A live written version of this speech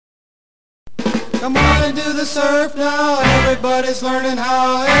Come on and do the surf now. Everybody's learning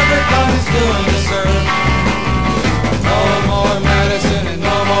how. Everybody's doing the surf. No more Madison and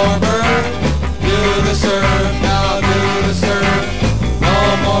no more Bird. Do the surf now, do the surf. No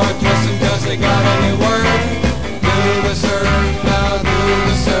more twisting 'cause they got a new word. Do the surf now, do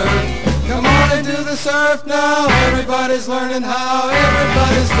the surf. Come on and do the surf now. Everybody's learning how.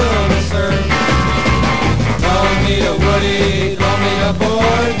 Everybody's doing the surf. Don't need a woody, don't need a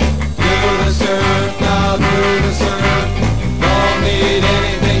board. Do the surf now, do the surf. Don't need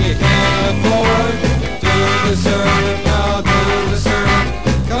anything you can't afford. Do the surf now, do the surf.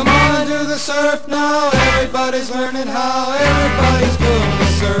 Come on and do the surf now. Everybody's learning how. Everybody's doing the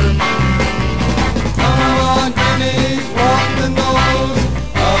surf. Come on, Jimmy's, walk the nose.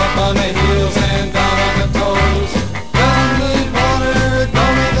 Up on the heels and down on the toes. Don't need water,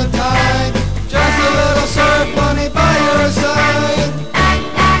 don't need the tide. Just a little surf bunny by your side.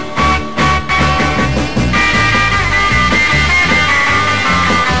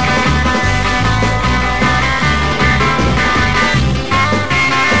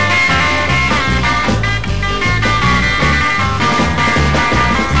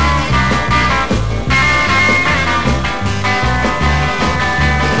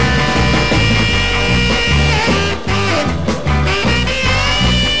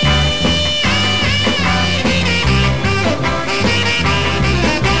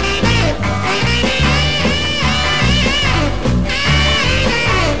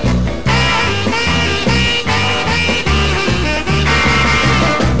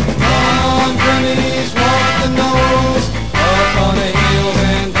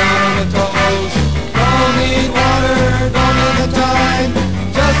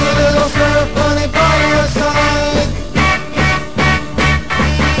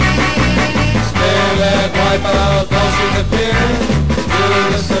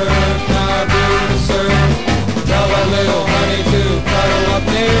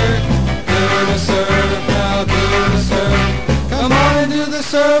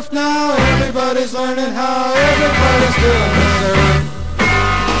 Surf now, everybody's learning how, everybody's doing